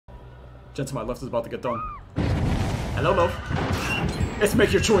Gen to my left is about to get done. Hello, love. It's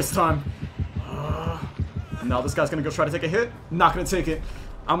make your choice time. Now this guy's gonna go try to take a hit. Not gonna take it.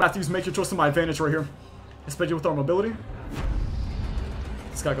 I'm gonna have to use make your choice to my advantage right here. Especially with our mobility.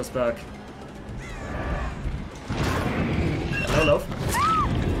 This guy goes back. Hello,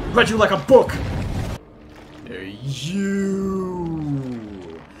 love. Read you like a book. You.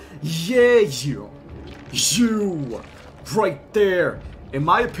 Yeah, you. You. Right there. In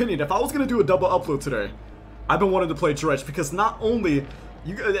my opinion, if I was gonna do a double upload today, I've been wanting to play Dredge because not only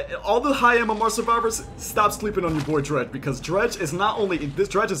all the high MMR survivors, stop sleeping on your boy Dredge, because Dredge is not only this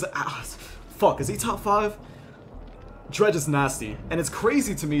Dredge is fuck, is he top 5? Dredge is nasty, and it's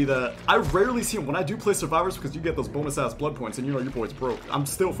crazy to me that I rarely see him when I do play survivors because you get those bonus ass blood points, and you know your boy's broke. I'm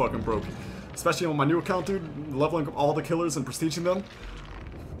still fucking broke, especially on my new account, dude. Leveling up all the killers and prestiging them,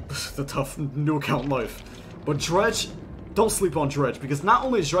 the tough new account life. But Dredge. Don't sleep on Dredge, because not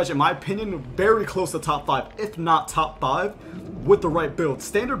only is Dredge, in my opinion, very close to top 5, if not top 5, with the right build.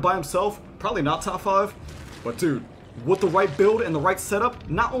 Standard by himself, probably not top 5, but dude, with the right build and the right setup,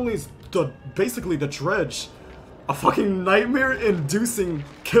 not only is basically the Dredge a fucking nightmare-inducing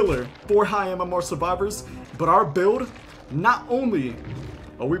killer for high MMR survivors, but our build, not only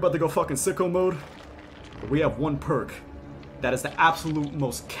are we about to go fucking sicko mode, but we have one perk that is the absolute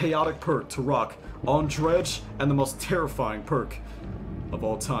most chaotic perk to rock on Dredge, and the most terrifying perk of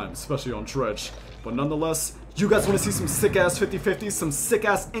all time, especially on Dredge. But nonetheless, you guys want to see some sick-ass 50-50s, some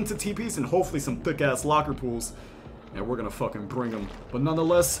sick-ass into TPs, and hopefully some thick-ass locker pools, and we're gonna fucking bring them. But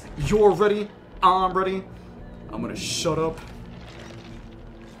nonetheless, you're ready, I'm ready, I'm gonna shut up.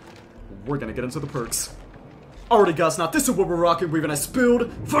 We're gonna get into the perks. Alrighty guys, now this is what we're rocking. We have a nice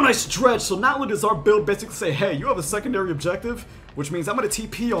build for a nice Dredge. So not only does our build basically say, hey, you have a secondary objective, which means I'm gonna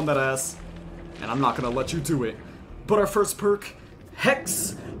TP on that ass, and I'm not gonna let you do it. But our first perk,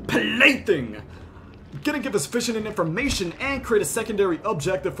 Hex Plaything. Gonna give us vision and information and create a secondary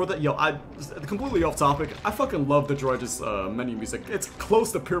objective for that. Yo, completely off topic. I fucking love the Dredge's menu music. It's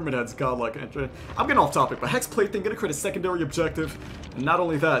close to Pyramid Head's godlike entry. I'm getting off topic, but Hex Plaything gonna create a secondary objective. And not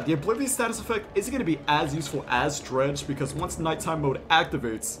only that, the Oblivion status effect isn't gonna be as useful as Dredge, because once nighttime mode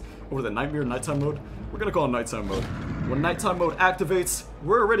activates, over the Nightmare nighttime mode, we're gonna call it nighttime mode. When nighttime mode activates,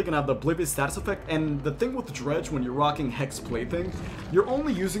 we're already gonna have the Oblivious status effect, and the thing with the Dredge, when you're rocking Hex Plaything, you're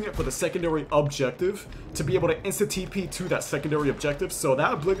only using it for the secondary objective to be able to insta-TP to that secondary objective. So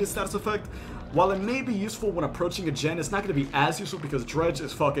that Oblivious status effect, while it may be useful when approaching a gen, it's not gonna be as useful because Dredge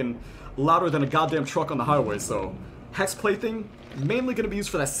is fucking louder than a goddamn truck on the highway. So Hex Plaything, mainly gonna be used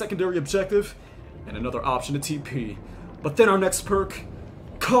for that secondary objective, and another option to TP. But then our next perk,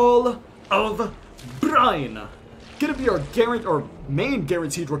 Call of Brine. Gonna be our main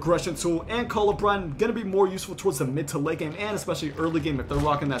guaranteed regression tool, and Call of Brine gonna be more useful towards the mid to late game and especially early game if they're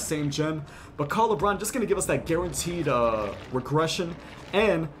rocking that same gen. But Call of Brine just gonna give us that guaranteed regression,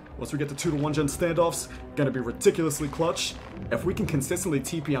 and once we get to 2-to-1 gen standoffs, gonna be ridiculously clutch. If we can consistently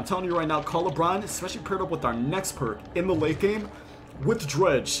TP, I'm telling you right now, Call of Brine, especially paired up with our next perk in the late game with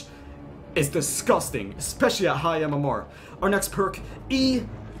Dredge, is disgusting, especially at high MMR. Our next perk,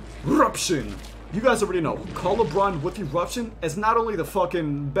 Eruption. You guys already know, Call of Brine with Eruption is not only the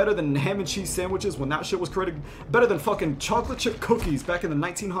fucking better than ham and cheese sandwiches when that shit was created, better than fucking chocolate chip cookies back in the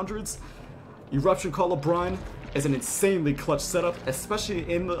 1900s. Eruption Call of Brine is an insanely clutch setup, especially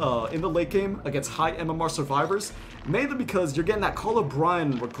in the late game against high MMR survivors, mainly because you're getting that Call of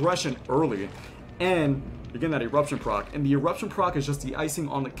Brine regression early, and you're getting that Eruption proc, and the Eruption proc is just the icing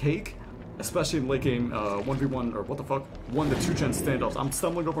on the cake, especially in late game 1v1, or what the fuck, 1-to-2 gen standoffs. I'm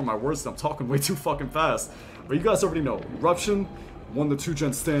stumbling over my words, I'm talking way too fucking fast. But you guys already know, Eruption, 1-to-2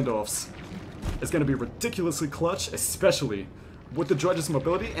 gen standoffs is going to be ridiculously clutch, especially with the Dredge's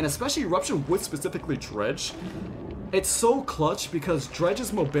mobility, and especially Eruption with specifically Dredge. It's so clutch because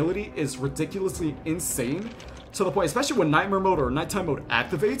Dredge's mobility is ridiculously insane, to the point, especially when Nightmare mode or Nighttime mode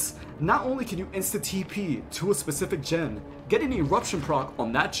activates, not only can you insta-TP to a specific gen, get an Eruption proc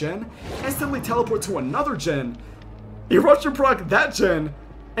on that gen, instantly teleport to another gen, Eruption proc that gen,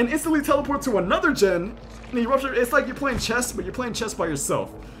 and instantly teleport to another gen, and Eruption, it's like you're playing chess, but you're playing chess by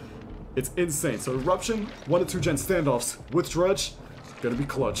yourself. It's insane. So Eruption, 1-to-2 gen standoffs with Dredge, gonna be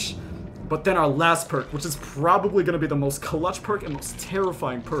clutch. But then our last perk, which is probably gonna be the most clutch perk and most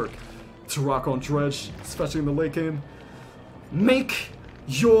terrifying perk to rock on Dredge, especially in the late game. Make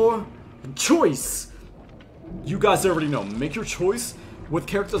your choice. You guys already know, make your choice with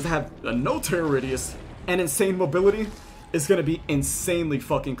characters that have a no terror radius and insane mobility is gonna be insanely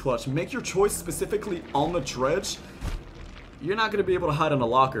fucking clutch. Make your choice specifically on the Dredge. You're not gonna be able to hide in a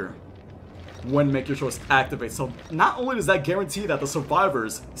locker when Make Your Choice activates. So not only does that guarantee that the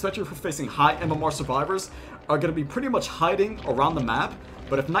survivors, especially if we're facing high MMR survivors, are going to be pretty much hiding around the map,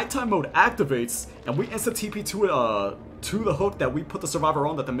 but if nighttime mode activates and we instant TP to the hook that we put the survivor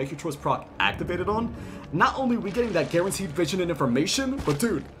on, that the Make Your Choice proc activated on, not only are we getting that guaranteed vision and information, but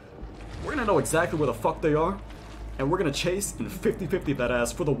dude, we're gonna know exactly where the fuck they are, and we're gonna chase in 50-50 that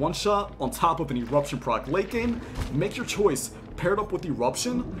ass for the one shot on top of an eruption proc. Late game, Make Your Choice paired up with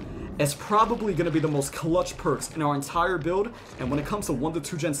eruption is probably gonna be the most clutch perks in our entire build, and when it comes to 1 to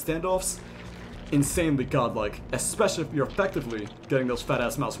 2 gen standoffs, insanely godlike, especially if you're effectively getting those fat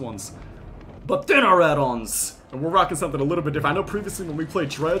ass mouse ones. But then our add-ons, and we're rocking something a little bit different. I know previously when we played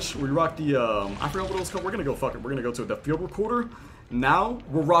Dredge, we rocked the I forgot what it was called. We're gonna go fuck it. We're gonna go to the field recorder. Now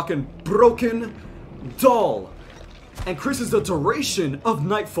we're rocking Broken Doll. Increases the duration of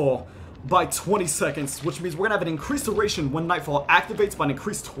Nightfall by 20 seconds, which means we're gonna have an increased duration when Nightfall activates by an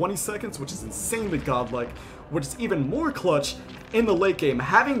increased 20 seconds, which is insanely godlike, which is even more clutch in the late game.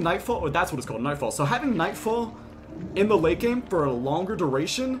 Having Nightfall, or that's what it's called, Nightfall. So having Nightfall in the late game for a longer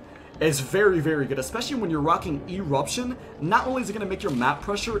duration is very, very good, especially when you're rocking Eruption. Not only is it going to make your map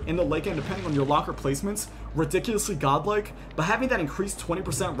pressure in the late game, depending on your locker placements, ridiculously godlike, but having that increased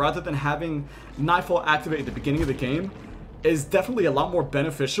 20% rather than having Nightfall activate at the beginning of the game is definitely a lot more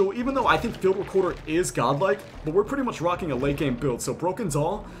beneficial, even though I think Field Recorder is godlike, but we're pretty much rocking a late game build. So Broken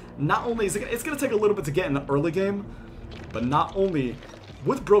Doll, not only is it's going to take a little bit to get in the early game, but not only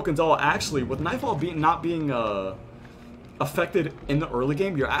with Broken Doll, actually, with Nightfall not being affected in the early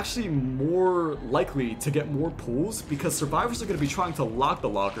game, you're actually more likely to get more pulls because survivors are going to be trying to lock the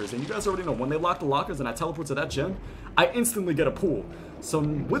lockers, and you guys already know when they lock the lockers and I teleport to that gen, I instantly get a pull. So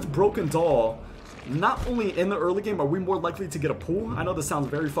with Broken Doll, not only in the early game are we more likely to get a pull. I know this sounds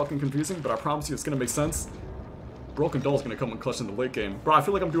very fucking confusing, but I promise you it's going to make sense. Broken Doll is going to come and clutch in the late game. Bro, I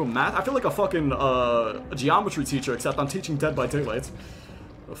feel like I'm doing math. I feel like a fucking a geometry teacher, except I'm teaching Dead by Daylight.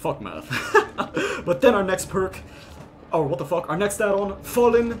 Fuck math. But then our next perk, oh, what the fuck? Our next add-on,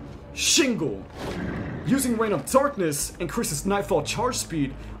 Fallen Shingle. Using Reign of Darkness increases Nightfall charge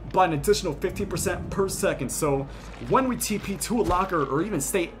speed by an additional 15% per second. So when we TP to a locker or even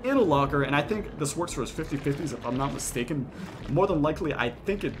stay in a locker, and I think this works for us 50-50s if I'm not mistaken, more than likely I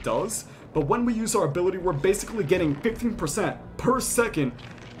think it does. But when we use our ability, we're basically getting 15% per second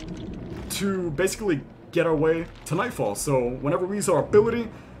to basically get our way to Nightfall. So whenever we use our ability,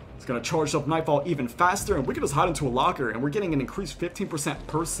 it's going to charge up Nightfall even faster, and we can just hide into a locker, and we're getting an increased 15%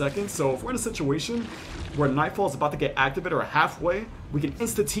 per second. So if we're in a situation where Nightfall is about to get activated or halfway, we can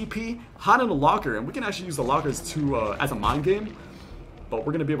instant TP, hide in a locker, and we can actually use the lockers to as a mind game. But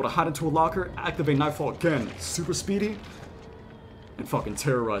we're going to be able to hide into a locker, activate Nightfall again, super speedy, and fucking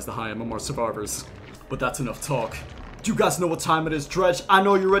terrorize the high MMR survivors. But that's enough talk. You guys know what time it is, Dredge. I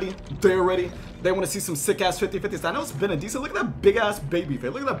know you're ready. They're ready. They want to see some sick-ass 50-50s. I know it's been a decent. Look at that big-ass baby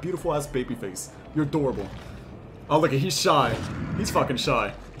face. Look at that beautiful-ass baby face. You're adorable. Oh, look at, he's shy. He's fucking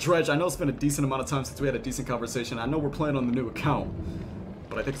shy. Dredge, I know it's been a decent amount of time since we had a decent conversation. I know we're playing on the new account,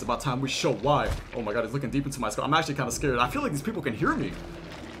 but I think it's about time we show why. Oh my god, he's looking deep into my skull. I'm actually kind of scared. I feel like these people can hear me.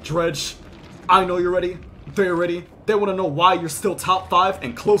 Dredge, I know you're ready. They're ready. They want to know why you're still top 5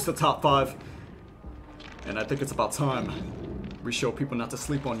 and close to top 5. And I think it's about time we show people not to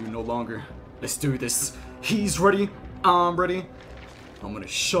sleep on you no longer. Let's do this. He's ready. I'm ready. I'm gonna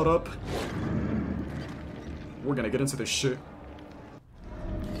shut up. We're gonna get into this shit.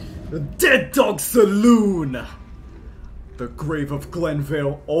 The Dead Dog Saloon. The grave of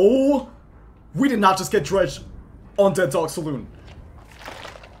Glenvale. Oh, we did not just get Dredge on Dead Dog Saloon.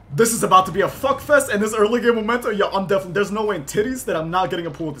 This is about to be a fuckfest, and this early game momentum, yeah, I'm definitely, there's no way in titties that I'm not getting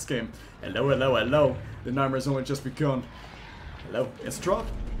a pull of this game. Hello, hello, hello. The nightmare's only just begun. Hello, it's a drop.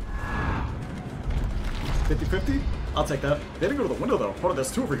 50-50? I'll take that. They didn't go to the window though. Hold on,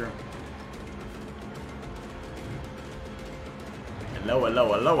 there's 2 over here. Hello,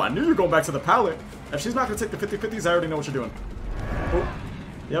 hello, hello. I knew you were going back to the pallet. If she's not gonna take the 50-50s, I already know what you're doing. Oh,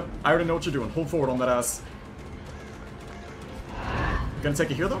 yep, I already know what you're doing. Hold forward on that ass. Gonna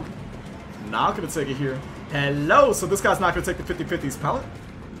take it here though? Not gonna take it here. Hello, so this guy's not gonna take the 50-50s pallet?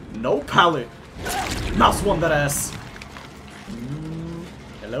 No pallet. Mouse one that ass.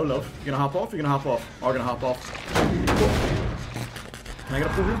 Hello, love. You gonna hop off? You're gonna hop off. I'm gonna hop off. Can I get a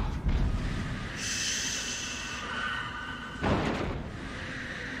pull here?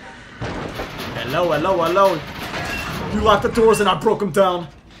 Hello, hello, hello. You locked the doors and I broke them down.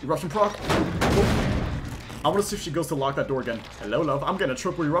 You Russian proc? I want to see if she goes to lock that door again. Hello, love. I'm getting a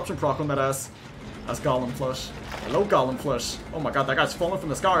triple eruption proc on that ass. That's Golem Flesh. Hello, Golem Flesh. Oh my god, that guy's falling from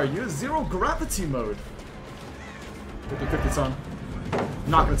the sky. Are you in 0 gravity mode? 50-50 son.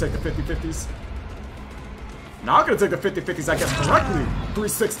 Not gonna take the 50-50s. Not gonna take the 50-50s, I guess, correctly.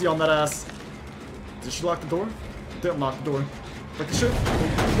 360 on that ass. Did she lock the door? Didn't lock the door. Break the shit.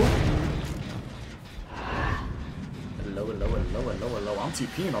 Hello, hello, hello, hello, hello. I'm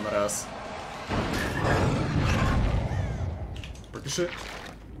TPing on that ass. Break the shit.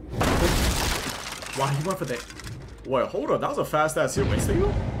 Wow, he went for that. Wait, hold on. That was a fast ass heal. Insta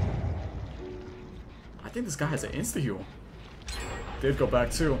heal? I think this guy has an insta heal. Did go back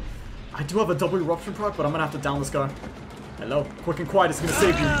too. I do have a double eruption proc, but I'm gonna have to down this guy. Hello. Quick and quiet is gonna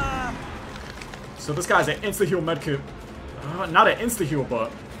save you. So this guy's an insta heal medkit. Not an insta heal,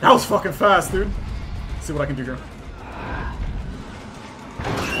 but that was fucking fast, dude. Let's see what I can do here.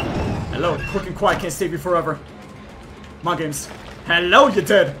 Hello. Quick and quiet can't save you forever. Come on, games. Hello, you're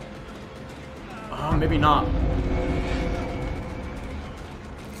dead. Maybe not.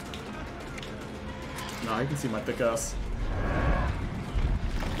 Nah, you can see my thick ass.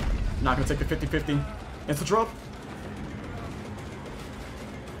 Not gonna take the 50-50. Insta drop.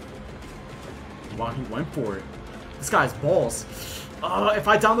 Wow, he went for it. This guy's balls. If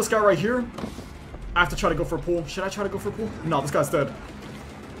I down this guy right here, I have to try to go for a pull. Should I try to go for a pull? No, this guy's dead.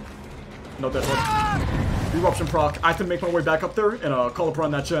 No dead hook. Eruption proc. I have to make my way back up there and call up on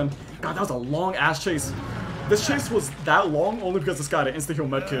that gen. God, that was a long ass chase. This chase was that long only because this guy had an insta heal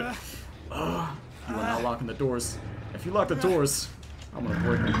medkit. You are not locking the doors. If you lock the doors, I'm gonna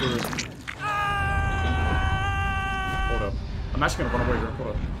break the doors. Hold up. I'm actually gonna run away here. Hold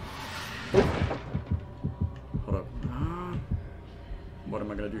up. Oh. Hold up. What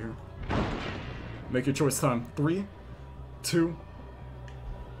am I gonna do here? Make your choice time. 3, 2.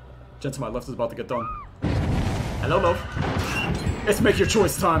 Gen to my left is about to get done. Hello, love. It's make your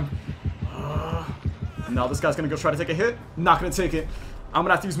choice time. Now this guy's gonna go try to take a hit. Not gonna take it. I'm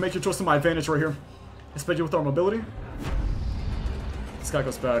gonna have to use make your choice to my advantage right here. Especially with our mobility. This guy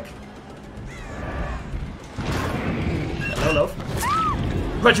goes back. Hello, love.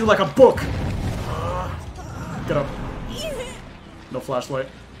 Read you like a book. Get up. No flashlight.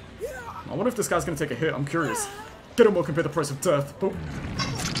 I wonder if this guy's gonna take a hit. I'm curious. Get him will compare the price of death. Boop.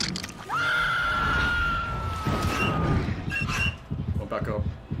 Went back up.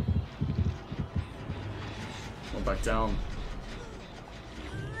 Went back down.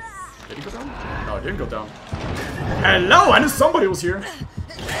 Did he go down? No, he didn't go down. Hello! I knew somebody was here!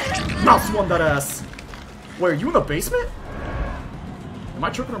 Mouse one that ass! Wait, are you in the basement? Am I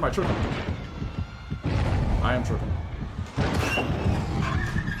tripping or am I tripping? I am tripping.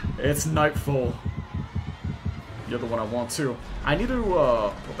 It's nightfall. You're the one I want too. I need to,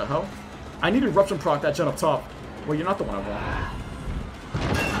 what the hell? I need to eruption proc that gen up top. Well, you're not the one I want.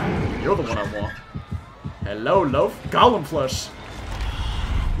 You're the one I want. Hello, loaf. Golem flesh.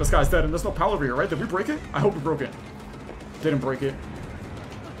 This guy's dead, and there's no power over here, right? Did we break it? I hope we broke it. Didn't break it.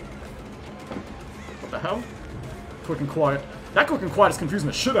 What the hell? Quick and quiet. That quick and quiet is confusing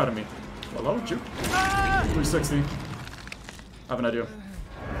the shit out of me. Hello, juke. 360. I have an idea.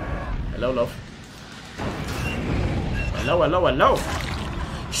 Hello, love. Hello, hello, hello.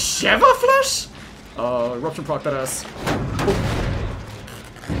 Shiva flesh? Eruption proc that ass.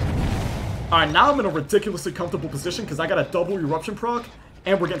 Alright, now I'm in a ridiculously comfortable position because I got a double eruption proc.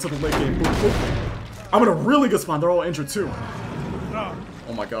 And we're getting to the late game. Boop, boop. I'm in a really good spot. They're all injured too.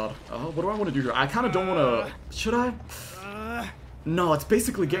 Oh my god. What do I want to do here? I kind of don't want to... Should I? No, it's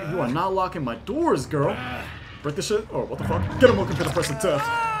basically getting... You are not locking my doors, girl. Break this shit? Oh, what the fuck? Get him looking for the press of death.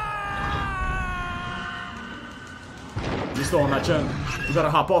 You're still on that gen. You better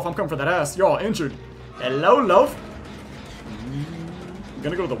hop off. I'm coming for that ass. You're all injured. Hello, love. You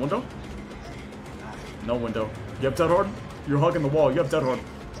gonna go to the window? No window. You have dead hard? You're hugging the wall. You have dead hard.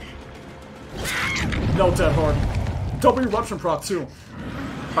 No dead hard. Double eruption proc too.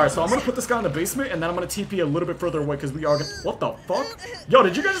 Alright, so I'm gonna put this guy in the basement and then I'm gonna TP a little bit further away because we are gonna... What the fuck? Yo,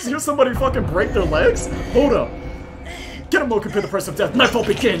 did you guys just hear somebody fucking break their legs? Hold up. Get him low, compare the price of death. Nightfall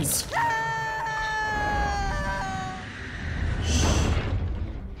begins.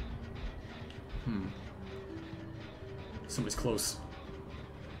 Somebody's close.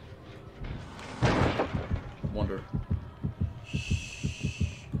 Wonder.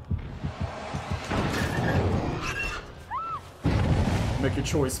 Make your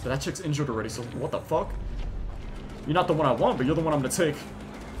choice, but that chick's injured already, so what the fuck? You're not the one I want, but you're the one I'm gonna take.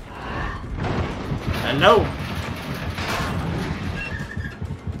 Hello!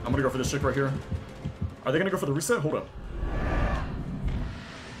 I'm gonna go for this chick right here. Are they gonna go for the reset? Hold up.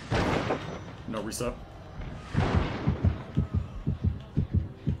 No reset.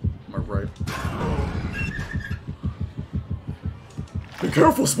 Am I right? Be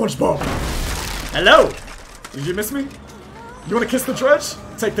careful, SpongeBob! Hello! Did you miss me? You wanna kiss the Dredge?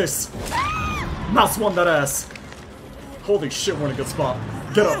 Take this. Mouse one that ass. Holy shit, we're in a good spot.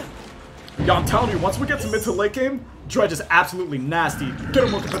 Get up. Yeah, I'm telling you, once we get to mid to late game, Dredge is absolutely nasty. Get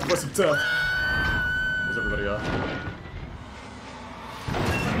him looking for the rest of death. Where's everybody at?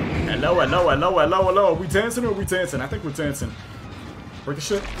 Hello, hello, hello, hello, hello. Are we dancing or are we dancing? I think we're dancing. Break the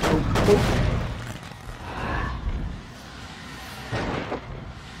shit.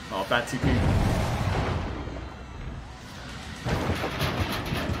 Oh, bad TP.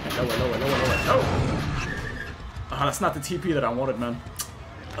 Hello, hello, hello, hello, hello. Ah, that's not the TP that I wanted, man.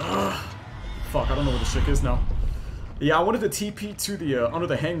 Ugh. Fuck, I don't know where the shit is now. Yeah, I wanted the TP to the, under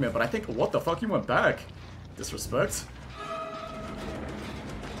the hangman, but I think, what the fuck, he went back? Disrespect.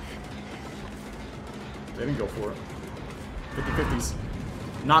 They didn't go for it. 50-50s.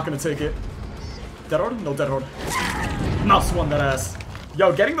 Not gonna take it. Dead hard? No dead hard. Mouse one that ass.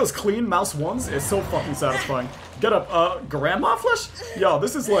 Yo, getting those clean mouse ones is so fucking satisfying. Get up, grandma flush? Yo,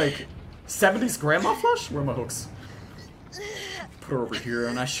 this is like 70s grandma flush? Where are my hooks? Put her over here,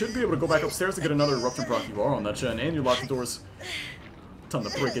 and I should be able to go back upstairs to get another eruption proc. You are on that gen, and you lock the doors. Time to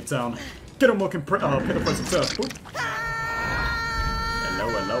break it down. Get him looking, pin the price of death. Boop. Hello,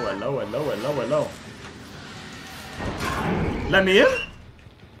 hello, hello, hello, hello, hello. Let me in?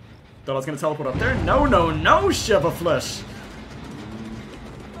 Thought I was gonna teleport up there. No, no, no, Sheva Flesh.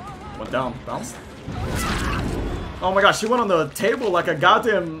 Went down, bounced. Oh my gosh, she went on the table like a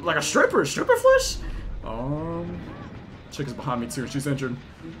goddamn, like a stripper. Stripper Flesh? Chick is behind me too. She's injured.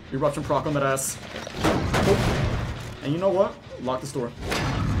 Eruption proc on that ass. Oh. And you know what? Lock this door.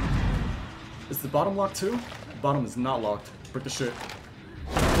 Is the bottom locked too? The bottom is not locked. Break the shit.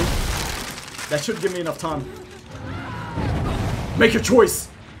 Oh. That should give me enough time. Make your choice.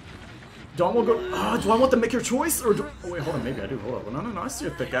 Do I want to go? Do I want to make your choice or do? Oh wait, hold on. Maybe I do. Hold on. No, no, no. I see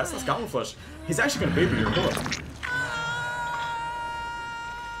your thick ass. That's Goblin Flesh. He's actually gonna baby you. Hold on.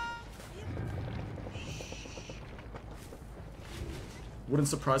 Wouldn't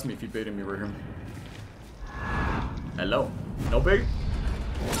surprise me if you baited me right here. Hello. No bait?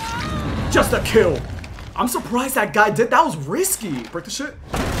 Just a kill! I'm surprised that guy did. That was risky. Break the shit.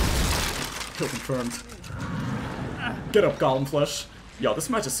 Kill confirmed. Get up, Goblin Flesh. Yo, this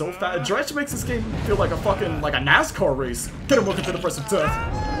match is so fast. Dredge makes this game feel like a fucking, like a NASCAR race. Get him looking for the price of death.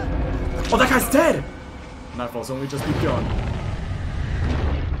 Oh, that guy's dead! Nightfall's only just begun.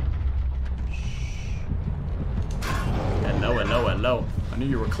 Hello, hello, hello. I knew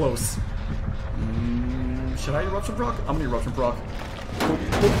you were close. Should I eruption proc? I'm gonna eruption proc.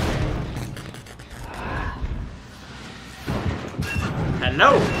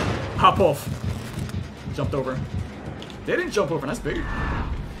 Hello! Hop off. Jumped over. They didn't jump over. Nice bait.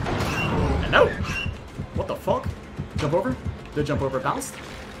 Hello! What the fuck? Jump over? Did jump over. Bounced?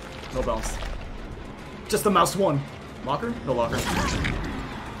 No bounce. Just the mouse one. Locker? No locker.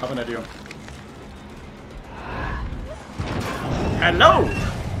 Have an idea. Hello!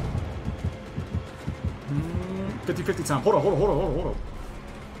 50-50 time. Hold on, hold on, hold on, hold on, hold on.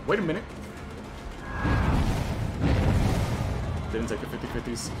 Wait a minute. Didn't take the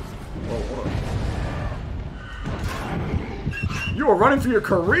 50-50s. Whoa, hold on. You were running for your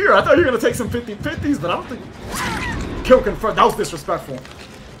career. I thought you were going to take some 50-50s, but I don't think... Kill confirmed. That was disrespectful.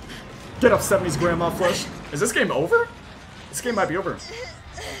 Get up, 70s Grandma Flesh. Is this game over? This game might be over.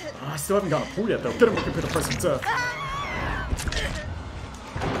 I still haven't gotten a pull yet, though. Get him looking for the price of death.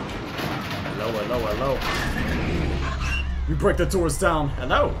 Hello, hello, hello. We break the doors down.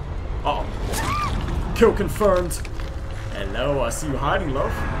 Hello. Uh-oh. Kill confirmed. Hello, I see you hiding,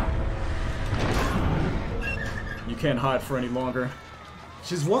 love. You can't hide for any longer.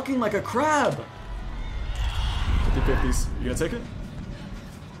 She's walking like a crab. 50-50s. You gonna take it?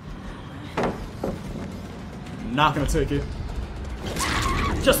 Not gonna take it.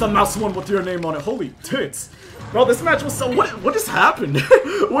 Just a mouse one with your name on it. Holy tits. Bro, this match was so... What just happened?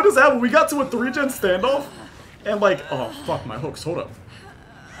 What just happened? We got to a 3-gen standoff. And like... Oh, fuck my hooks. Hold up.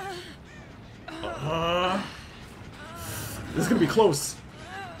 This is gonna be close.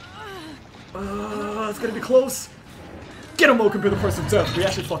 It's gonna be close. Get him, Logan, for the price of death. We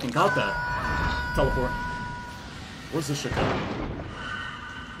actually fucking got that. Teleport. Where's this shit going?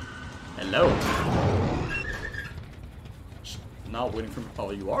 Hello. Not waiting for me.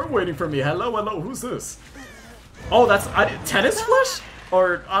 Oh, you are waiting for me. Hello, hello. Who's this? Oh, that's Tennis Flesh?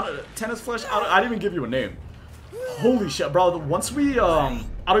 Or Tennis Flesh? I didn't even give you a name. Holy shit, bro. Once we, I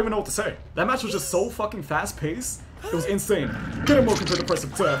don't even know what to say. That match was just so fucking fast-paced. It was insane. Get him looking for the price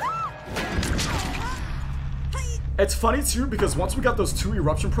of death. It's funny, too, because once we got those 2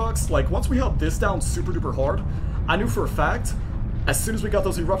 eruption procs, like, once we held this down super duper hard, I knew for a fact, as soon as we got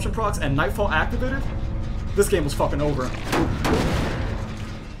those eruption procs and Nightfall activated, this game was fucking over.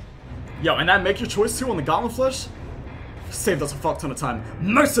 Yo, and that make your choice too on the Goblin Flesh saved us a fuck ton of time.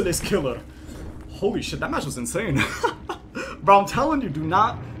 Merciless Killer. Holy shit, that match was insane. Bro, I'm telling you, do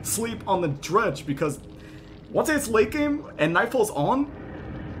not sleep on the Dredge, because once it's late game and Nightfall's on,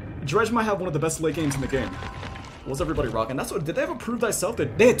 Dredge might have one of the best late games in the game. What's everybody rocking? That's what, did they have a Prove Thyself?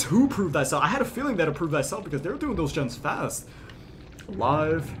 They had two Prove Thyself. I had a feeling they had a Prove Thyself because they were doing those gens fast.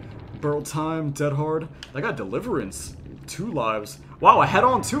 Live, Burl Time, Dead Hard. I got Deliverance. 2 lives. Wow, I had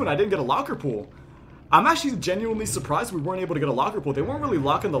on 2 and I didn't get a locker pool. I'm actually genuinely surprised we weren't able to get a locker pool. They weren't really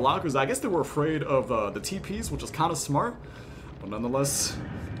locking the lockers. I guess they were afraid of the TPs, which was kind of smart. But nonetheless,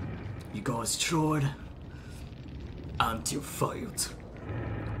 you guys tried. And you failed.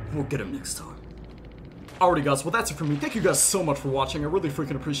 We'll get him next time. Alrighty guys, well that's it for me. Thank you guys so much for watching. I really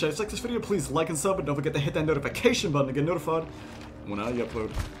freaking appreciate it. If you like this video, please like and sub, and don't forget to hit that notification button to get notified when I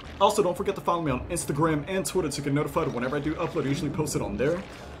upload. Also, don't forget to follow me on Instagram and Twitter to get notified whenever I do upload. I usually post it on there.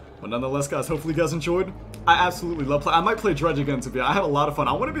 But nonetheless, guys, hopefully you guys enjoyed. I absolutely love playing. I might play Dredge again, to be honest. I had a lot of fun.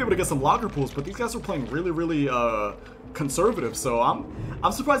 I want to be able to get some locker pools, but these guys were playing really, really conservative. So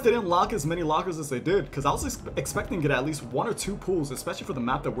I'm surprised they didn't lock as many lockers as they did, because I was expecting to get at least 1 or 2 pools, especially for the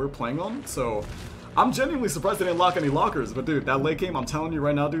map that we're playing on. So I'm genuinely surprised they didn't lock any lockers. But dude, that late game, I'm telling you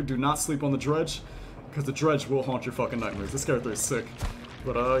right now, dude, do not sleep on the Dredge, because the Dredge will haunt your fucking nightmares. This character is sick.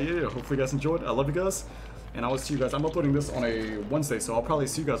 But yeah, hopefully you guys enjoyed. I love you guys. And I will see you guys. I'm uploading this on a Wednesday, so I'll probably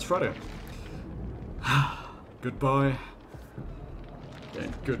see you guys Friday. Goodbye.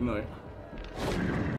 And good night.